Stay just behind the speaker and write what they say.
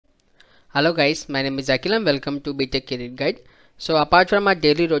Hello guys, my name is Akhil and welcome to btech career guide. So apart from our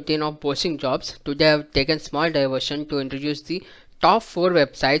daily routine of posting jobs, today I have taken small diversion to introduce the top 4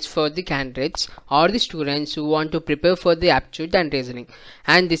 websites for the candidates or the students who want to prepare for the aptitude and reasoning.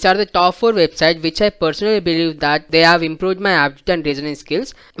 And these are the top 4 websites which I personally believe that they have improved my aptitude and reasoning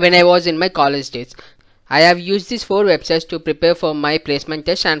skills when I was in my college days. I have used these 4 websites to prepare for my placement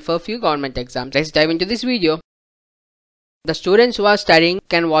test and for a few government exams. Let's dive into this video. The students who are studying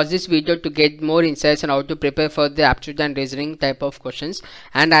can watch this video to get more insights on how to prepare for the aptitude and reasoning type of questions.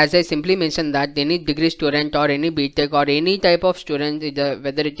 And as I simply mentioned that any degree student or any btech or any type of student,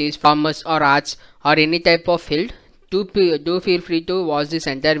 whether it is commerce or arts or any type of field, do feel free to watch this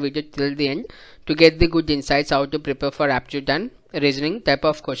entire video till the end to get the good insights how to prepare for aptitude and reasoning type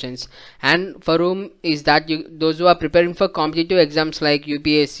of questions. And for whom is that those who are preparing for competitive exams like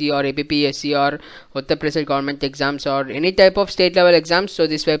UPSC or APPSC or Uttar Pradesh government exams or any type of state level exams. So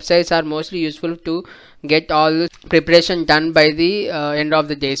these websites are mostly useful to get all preparation done by the end of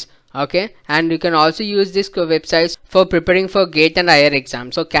the days. Okay, and you can also use these websites for preparing for GATE and higher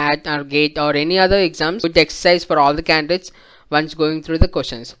exams. So CAT or GATE or any other exams, good exercise for all the candidates once going through the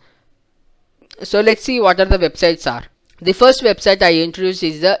questions. So let's see what are the websites are. The first website I introduced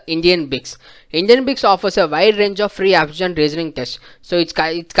is the IndianBX. IndianBX offers a wide range of free aptitude and reasoning tests. So it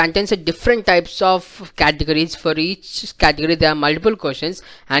contains different types of categories. For each category there are multiple questions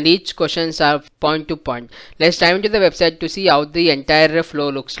and each questions are point to point. Let's dive into the website to see how the entire flow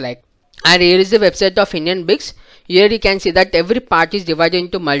looks like. And here is the website of IndianBX. Here you can see that every part is divided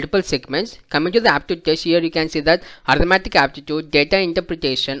into multiple segments. Coming to the aptitude test, here you can see that arithmetic aptitude, data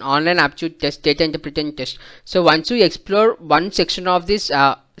interpretation, online aptitude test, data interpretation test. So once you explore one section of this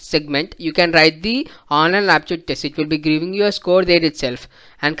segment, you can write the online aptitude test. It will be giving you a score there itself.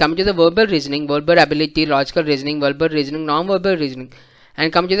 And coming to the verbal reasoning, verbal ability, logical reasoning, verbal reasoning, non-verbal reasoning.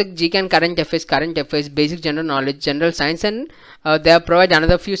 And come to the GK and current affairs, basic general knowledge, general science, and they have provided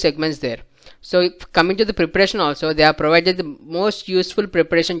another few segments there. So coming to the preparation also, they have provided the most useful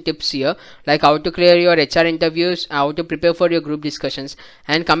preparation tips here, like how to clear your HR interviews, how to prepare for your group discussions.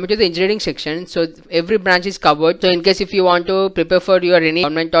 And coming to the engineering section, so every branch is covered. So in case if you want to prepare for your any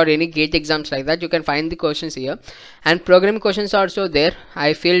government or any GATE exams like that, you can find the questions here. And programming questions are also there.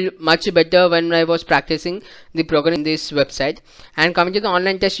 I feel much better when I was practicing the programming in this website. And coming to the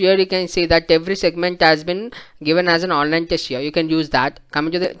online test, here you can see that every segment has been given as an online test here. You can use that.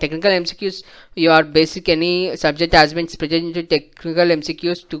 Coming to the technical MCQs, your basic any subject has been split into technical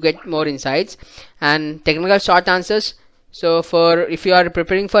MCQs to get more insights. And technical short answers, so for if you are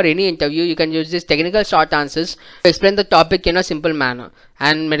preparing for any interview, you can use this technical short answers to explain the topic in a simple manner.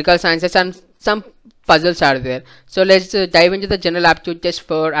 And medical sciences and some puzzles are there. So let's dive into the general aptitude test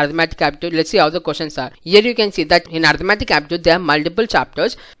for arithmetic aptitude. Let's see how the questions are. Here you can see that in arithmetic aptitude there are multiple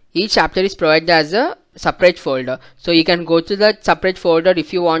chapters. Each chapter is provided as a separate folder. So you can go to that separate folder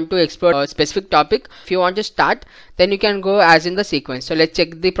if you want to explore a specific topic. If you want to start, then you can go as in the sequence. So let's check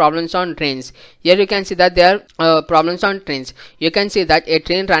the problems on trains. Here you can see that there are problems on trains. You can see that a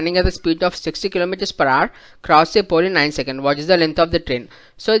train running at the speed of 60 km per hour crosses a pole in 9 seconds. What is the length of the train?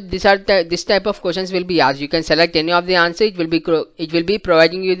 So these are this type of questions will be asked. You can select any of the answer. It will be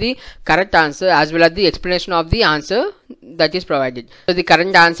providing you the correct answer as well as the explanation of the answer that is provided. So the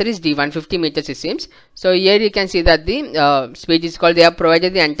current answer is D, 150 meters it seems. So here you can see that the speed is called, they have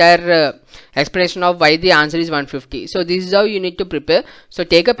provided the entire explanation of why the answer is 150. So this is how you need to prepare. So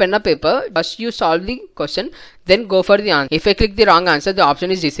take a pen or paper, first you solve the question, then go for the answer. If I click the wrong answer, the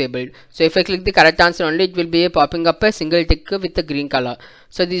option is disabled. So if I click the correct answer only, it will be popping up a single tick with the green color.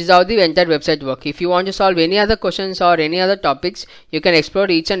 So this is how the entire website works. If you want to solve any other questions or any other topics, you can explore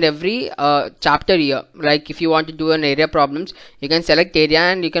each and every chapter here. Like if you want to do an area problems, you can select area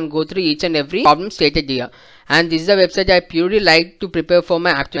and you can go through each and every problem stated here. And this is the website I purely like to prepare for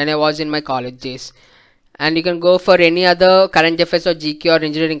my aptitude when I was in my college days. And you can go for any other current affairs or GK or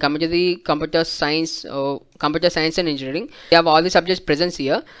engineering. Coming to the computer science and engineering, you have all the subjects present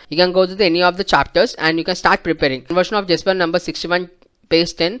here. You can go to any of the chapters and you can start preparing. Conversion of decimal number 61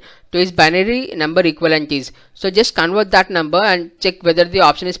 base 10 to its binary number equivalent is. So just convert that number and check whether the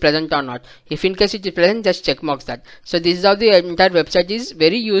option is present or not. If in case it is present, just check marks that. So this is how the entire website is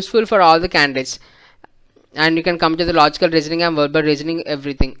very useful for all the candidates. And you can come to the logical reasoning and verbal reasoning,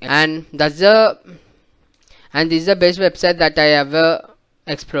 everything. And this is the best website that I ever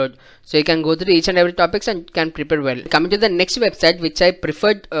explored. So you can go through each and every topics and can prepare well. Coming to the next website which I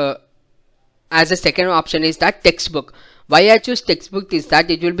preferred as a second option is that textbook. Why I choose textbook is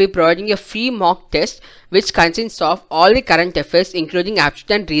that it will be providing a free mock test which consists of all the current affairs including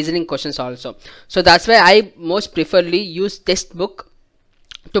aptitude and reasoning questions also. So that's why I most preferably use textbook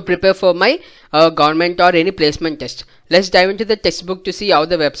to prepare for my government or any placement test. Let's dive into the textbook to see how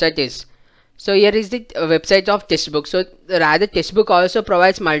the website is. So here is the website of textbook. So rather textbook also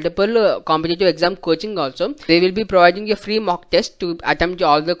provides multiple competitive exam coaching also. They will be providing a free mock test to attempt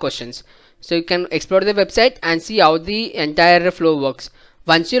all the questions. So you can explore the website and see how the entire flow works.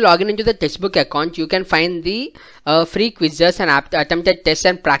 Once you log into the textbook account, you can find the free quizzes and attempted tests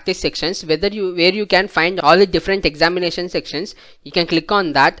and practice sections where you can find all the different examination sections. You can click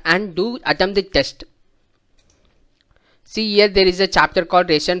on that and attempt the test. See here there is a chapter called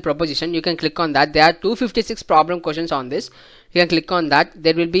ratio and proposition. You can click on that. There are 256 problem questions on this. You can click on that.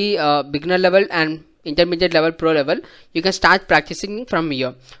 There will be beginner level and intermediate level, pro level. You can start practicing from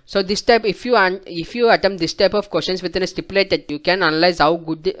here. So this type, if you attempt this type of questions within a stipulated, you can analyze how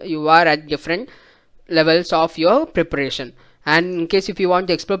good you are at different levels of your preparation. And in case if you want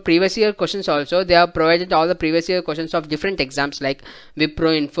to explore previous year questions also, they have provided all the previous year questions of different exams like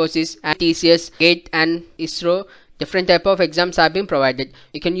Wipro, Infosys, and TCS, GATE and ISRO. Different type of exams have been provided.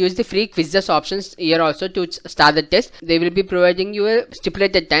 You can use the free quizzes options here also to start the test. They will be providing you a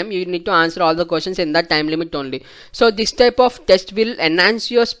stipulated time. You need to answer all the questions in that time limit only. So this type of test will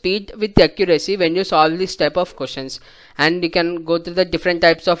enhance your speed with accuracy when you solve this type of questions. And you can go through the different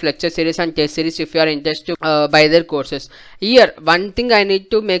types of lecture series and test series if you are interested to buy their courses. Here one thing I need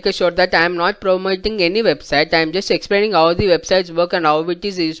to make sure that I am not promoting any website. I am just explaining how the websites work and how it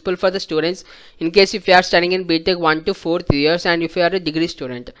is useful for the students in case if you are studying in BTech 1 to 4th years and if you are a degree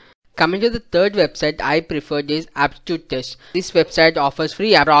student. Coming to the third website I preferred is Aptitude Test. This website offers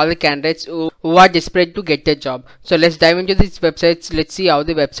free app for all the candidates who are desperate to get a job. So let's dive into these websites. Let's see how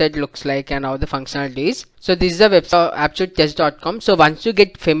the website looks like and how the functionality is. So this is the website aptitudetest.com. So once you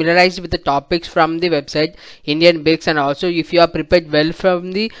get familiarized with the topics from the website IndianBX and also if you are prepared well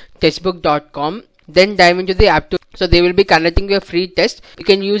from the textbook.com, then dive into the Aptitude. So they will be conducting you a free test. You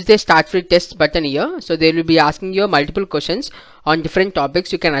can use the start free test button here. So they will be asking you multiple questions on different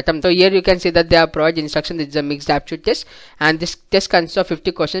topics you can attempt. So here you can see that they have provided instruction. This is a mixed aptitude test and this test consists of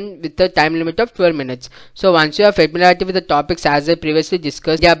 50 questions with a time limit of 12 minutes. So once you are familiar with the topics as I previously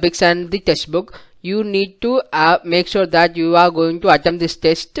discussed, the IndianBX and the textbook, you need to make sure that you are going to attempt this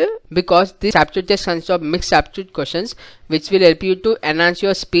test because this aptitude test consists of mixed aptitude questions which will help you to enhance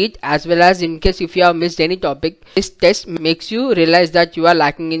your speed as well as in case if you have missed any topic, this test makes you realize that you are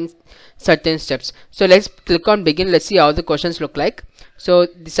lacking in certain steps. So let's click on begin. Let's see how the questions look like. So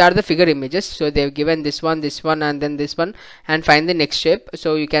these are the figure images. So they've given this one and then this one and find the next shape.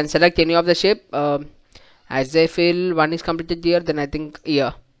 So you can select any of the shape. As I feel one is completed here, then I think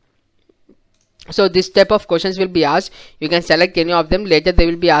here. So this type of questions will be asked. You can select any of them. Later they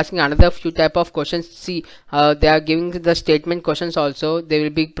will be asking another few type of questions. See, they are giving the statement questions also. They will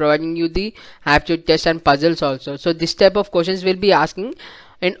be providing you the aptitude test and puzzles also. So this type of questions will be asking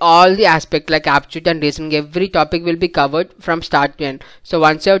in all the aspect like aptitude and reasoning. Every topic will be covered from start to end. So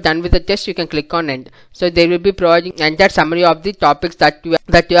once you have done with the test, you can click on end. So they will be providing entire summary of the topics that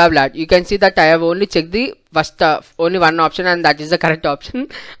you have learned. You can see that I have only checked the first only one option and that is the correct option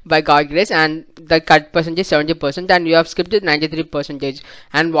by God grace, and the correct percentage 70% and you have skipped it 93%,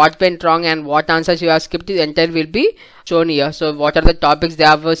 and what went wrong and what answers you have skipped the entire will be shown here. So what are the topics they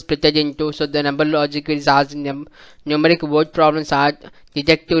have split it into. So the number logic is asked, numeric word problems are,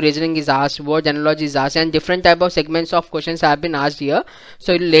 deductive reasoning is asked, word analogy is asked, and different type of segments of questions have been asked here.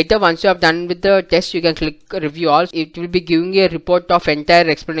 So later once you have done with the test, you can click review all. It will be giving a report of entire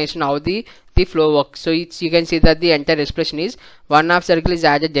explanation how the flow works. So you can see that the entire expression is 1/2 circle is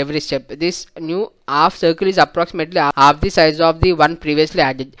added every step. This new half circle is approximately half the size of the one previously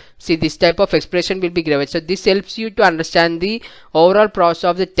added. See, this type of expression will be given. So this helps you to understand the overall process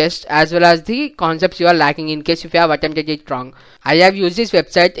of the test as well as the concepts you are lacking in case if you have attempted it wrong. I have used this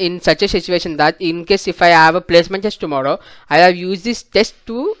website in such a situation that in case if I have a placement test tomorrow, I have used this test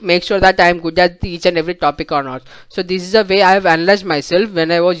to make sure that I am good at each and every topic or not. So this is the way I have analyzed myself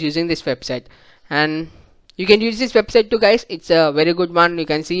when I was using this website. And you can use this website too, guys. It's a very good one. You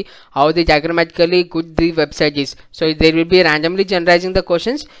can see how the diagrammatically good the website is. So they will be randomly generalizing the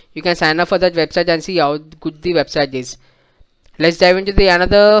questions. You can sign up for that website and see how good the website is. Let's dive into the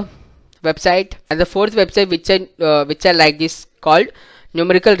another website, and the fourth website which I like is called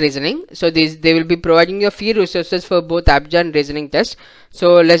Numerical Reasoning. So they will be providing you free resources for both aptitude and reasoning test.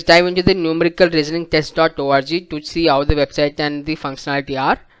 So let's dive into the numericalreasoningtest.org to see how the website and the functionality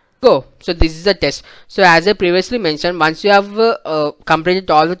are. Go. So this is the test. So as I previously mentioned, once you have completed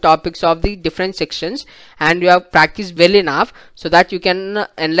all the topics of the different sections and you have practiced well enough, so that you can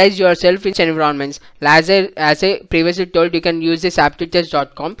analyze yourself in environments. As I previously told, you can use this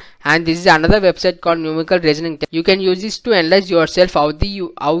aptitudetest.com, and this is another website called Numerical Reasoning. You can use this to analyze yourself how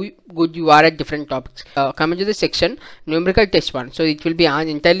good you are at different topics. Coming to the section numerical test 1, so it will be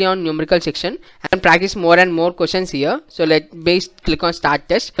entirely on numerical section, and practice more and more questions here. So click on start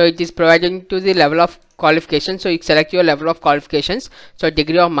test. So it is providing to the level of qualification. So you select your level of qualifications, so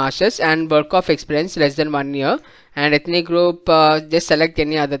degree of masters and work of experience less than 1 year, and ethnic group just select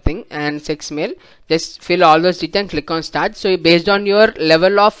any other thing, and sex male, just fill all those details and click on start. So based on your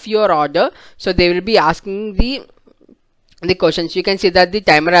level of your order, so they will be asking the questions. You can see that the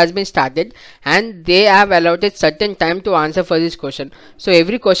timer has been started and they have allotted certain time to answer for this question. So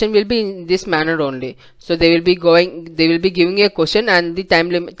every question will be in this manner only. So they will be giving a question, and the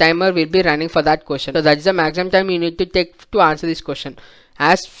timer will be running for that question. So that's the maximum time you need to take to answer this question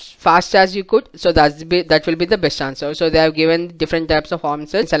as fast as you could. So that will be the best answer. So they have given different types of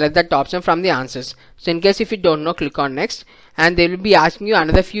answers. Select that option from the answers. So in case if you don't know, click on next, and they will be asking you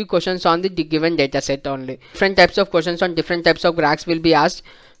another few questions on the given data set only. Different types of questions on different types of graphs will be asked.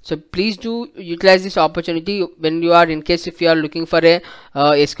 So please do utilize this opportunity when you are, in case if you are looking for a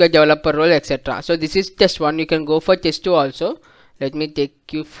SQL developer role, etc. So this is test 1. You can go for test 2 also. Let me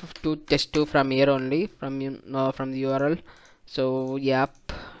take you to test 2 from here only, from the URL. So yep,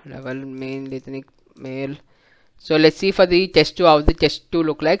 level main ethnic male. So let's see for the test 2 how the test 2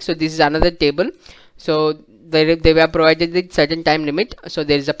 look like. So this is another table. So they were provided with certain time limit. So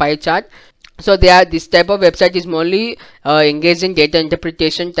there is a pie chart. So this type of website is mainly engaged in data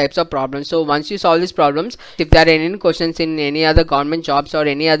interpretation types of problems. So once you solve these problems, if there are any questions in any other government jobs or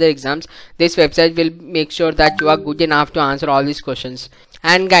any other exams, this website will make sure that you are good enough to answer all these questions.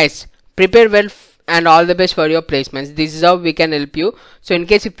 And guys, prepare well and all the best for your placements. This is how we can help you. So in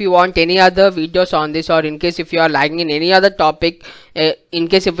case if you want any other videos on this, or in case if you are lagging in any other topic, in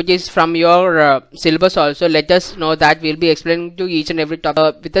case if it is from your syllabus also, let us know, that we'll be explaining to each and every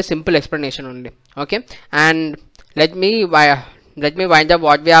topic with a simple explanation only. Okay, and let me wind up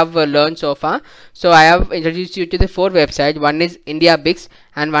what we have learned so far. So I have introduced you to the 4 websites. One is IndianBX,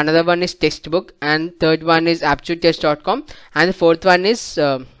 and one other one is Textbook, and third one is aptitudetest.com, and the fourth one is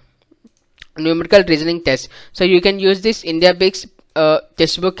Numerical Reasoning Test. So you can use this IndianBX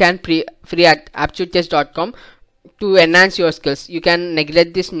textbook and free at aptitudetest.com to enhance your skills. You can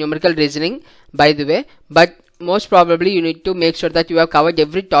neglect this numerical reasoning, by the way, but most probably you need to make sure that you have covered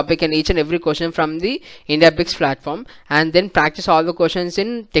every topic and each and every question from the IndianBX platform, and then practice all the questions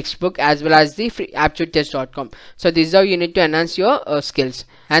in textbook as well as the free aptitudetest.com. So this is how you need to enhance your skills.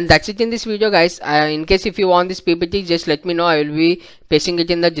 And that's it in this video, guys. In case if you want this PPT, just let me know. I will be pasting it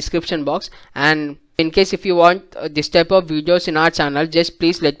in the description box. And in case if you want this type of videos in our channel, just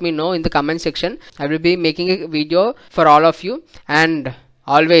please let me know in the comment section. I will be making a video for all of you. And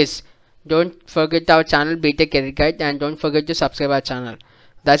always don't forget our channel btech career guide, and don't forget to subscribe our channel.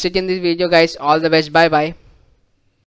 That's it in this video, guys. All the best. Bye bye.